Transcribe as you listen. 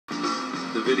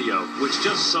the video, which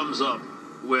just sums up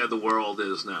where the world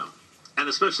is now, and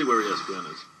especially where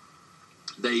ESPN is.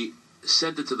 They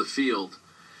sent it to the field,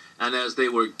 and as they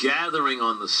were gathering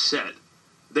on the set,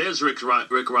 there's Rick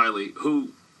Reilly,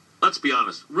 who, let's be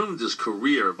honest, ruined his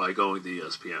career by going to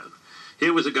ESPN.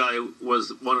 Here was a guy who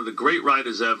was one of the great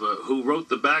writers ever, who wrote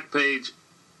the back page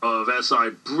of SI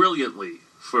brilliantly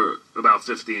for about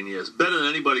 15 years. Better than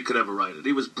anybody could ever write it.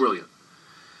 He was brilliant.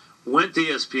 Went to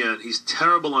ESPN. He's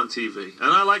terrible on TV.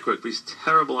 And I like Rick, but he's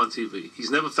terrible on TV. He's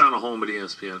never found a home at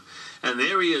ESPN. And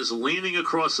there he is leaning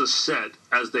across a set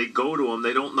as they go to him.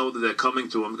 They don't know that they're coming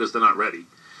to him because they're not ready.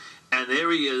 And there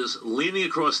he is leaning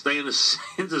across, staying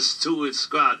in the stool with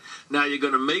Scott. Now you're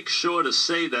going to make sure to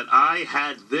say that I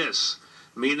had this,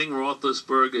 meaning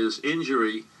Roethlisberger's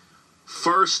injury,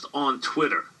 first on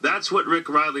Twitter. That's what Rick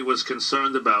Reilly was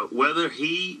concerned about, whether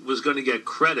he was going to get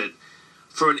credit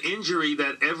for an injury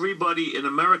that everybody in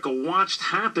America watched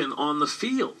happen on the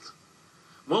field.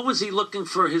 What was he looking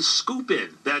for his scoop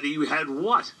in? That he had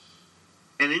what?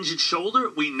 An injured shoulder?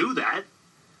 We knew that.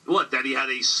 What, that he had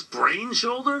a sprained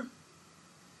shoulder?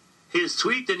 His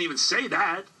tweet didn't even say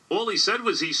that. All he said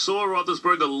was he saw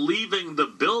Roethlisberger leaving the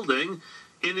building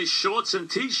in his shorts and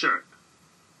T-shirt.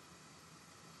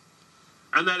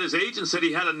 And that his agent said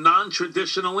he had a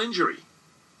non-traditional injury.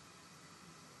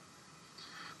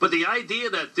 But the idea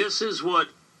that this is what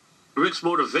Rick's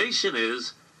motivation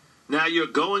is, now you're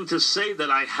going to say that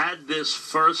I had this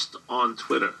first on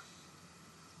Twitter.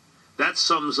 That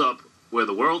sums up where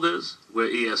the world is, where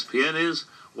ESPN is,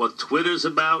 what Twitter's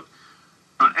about.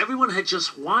 Everyone had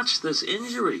just watched this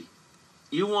injury.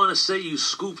 You want to say you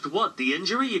scooped what? The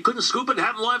injury? You couldn't scoop it and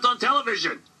have it live on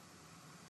television.